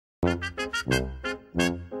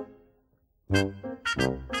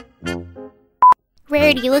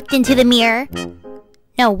Rarity looked into the mirror.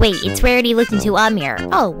 No, wait, it's Rarity looked into a mirror.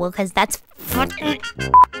 Oh, well, because that's fucking...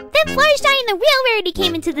 Then Fluttershy and the real Rarity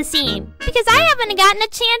came into the scene. Because I haven't gotten a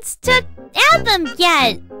chance to add them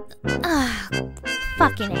yet. Ugh,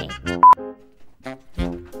 fucking A.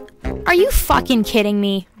 Are you fucking kidding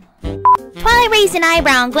me? Twilight raised an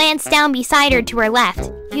eyebrow and glanced down beside her to her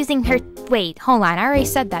left, using her... Wait, hold on, I already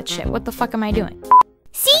said that shit. What the fuck am I doing?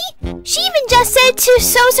 See? She even just said to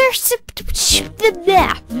Sozer...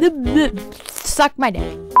 Suck my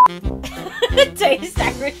dick. Taste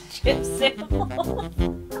Irish chip sample.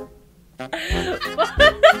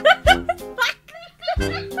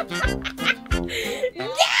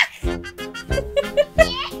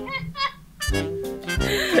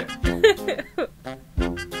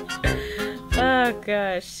 Oh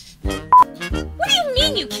gosh. What do you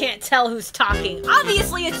mean you can't tell who's talking?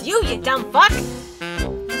 Obviously it's you, you dumb fuck!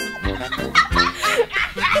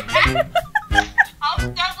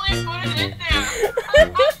 I'll definitely put it in there.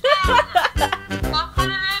 I'll put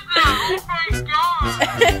it in there.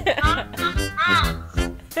 Oh my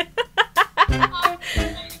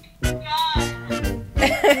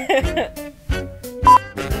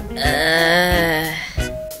god.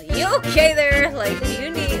 You okay there? Like, do you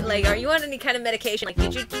need, like, are you on any kind of medication? Like,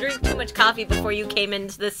 did you drink too much coffee before you came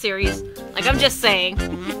into this series? Like, I'm just saying.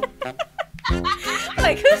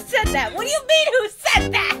 Like, who said that? What do you mean, who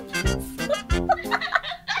said that?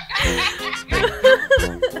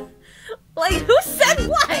 Like, who said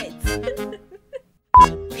what?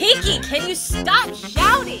 Pinkie, can you stop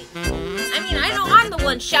shouting? I mean, I know I'm the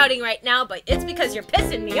one shouting right now, but it's because you're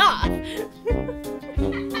pissing me off.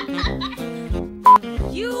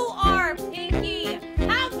 You are, Pinkie!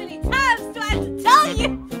 How many times do I have to tell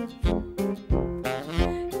you?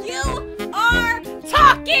 You are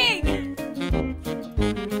talking!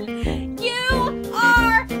 You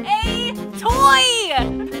are a toy!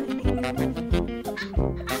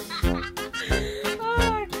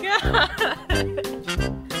 Oh, God.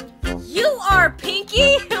 You are,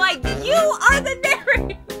 Pinkie! Like, you are the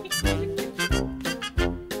narrator!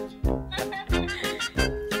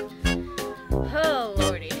 Oh,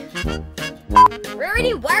 lordy.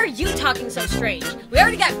 Rarity, why are you talking so strange? We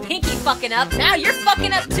already got Pinkie fucking up, now you're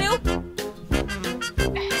fucking up too?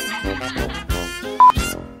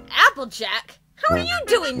 Applejack? How are you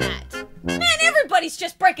doing that? Man, everybody's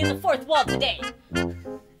just breaking the fourth wall today.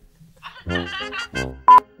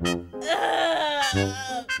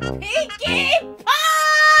 Pinkie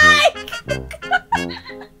Pie!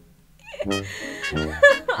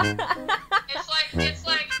 It's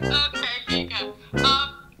like, okay, Pika.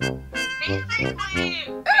 Basically,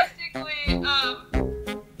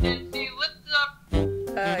 if she lifts up,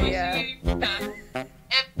 yeah.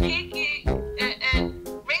 and Pinkie and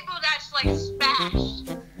Rainbow Dash like smashed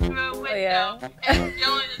through a window, yeah. and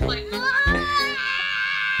Dylan is like,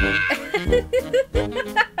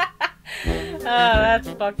 Oh, that's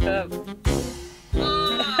fucked up.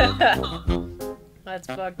 That's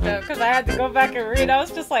fucked up, because I had to go back and read. I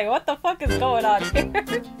was just like, what the fuck is going on here?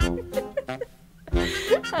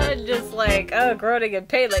 I was just like, oh, groaning in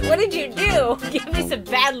pain. Like, what did you do? Give me some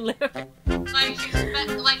bad liver. like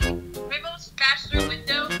Rainbow smashed through a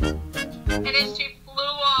window, and then she flew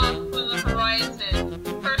off to the horizon.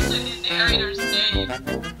 Person in narrator's name.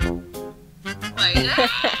 Like,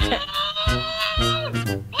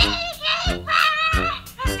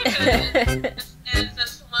 and it's a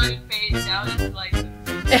slow fade down. It's like,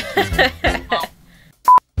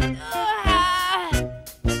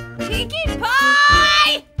 Pinkie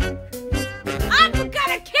Pie! I'm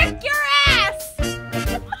gonna kick your ass!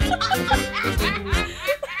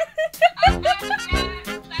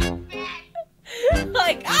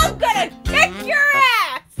 Like, I'm gonna kick your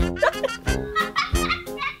ass!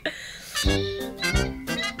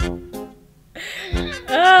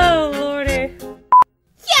 Oh, lordy.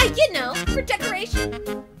 Yeah, you know, for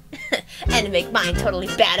decoration. And to make mine totally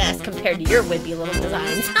badass compared to your wimpy little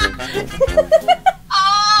designs.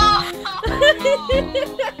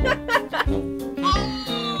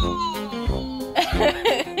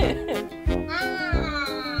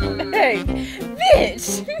 Hey,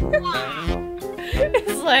 bitch!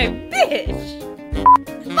 It's like, bitch!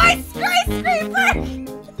 My skyscraper!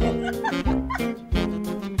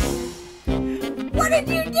 What did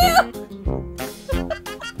you do?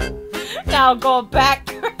 Now go back,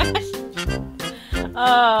 Crash.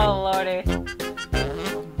 Oh, lordy.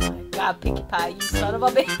 Oh my god, Pinkie Pie, you son of a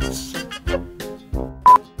bitch.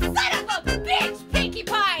 Son of a bitch, Pinkie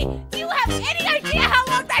Pie! Do you have any idea how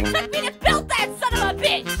long that took me to build that son of a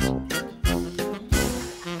bitch?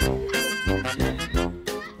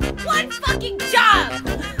 One fucking job!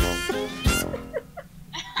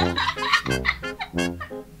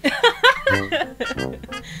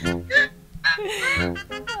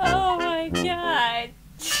 Oh my god.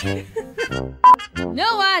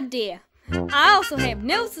 No idea. I also have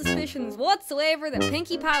no suspicions whatsoever that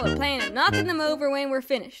Pinkie Pie would plan on knocking them over when we're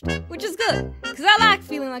finished. Which is good, because I like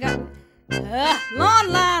feeling like I... lawn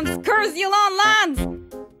lines! Curse you, lawn lines!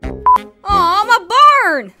 Aw, my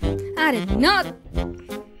barn! I did not...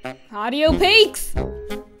 Audio peaks!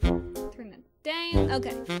 Turn that down.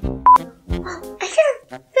 Okay.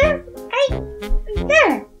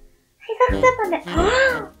 There! I fucked up on it.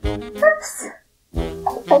 Oops!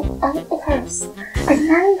 It hurts. I'm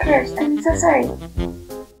not cursed. I'm so sorry.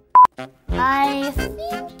 I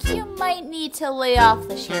think you might need to lay off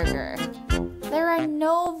the sugar. There are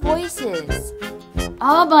no voices.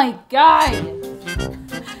 Oh my god!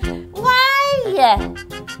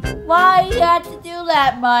 Why you had to do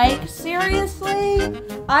that, Mike? Seriously?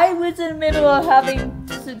 I was in the middle of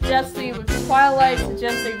suggesting Twilight,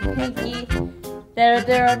 suggesting Pinkie.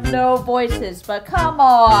 There are no voices, but come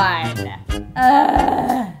on.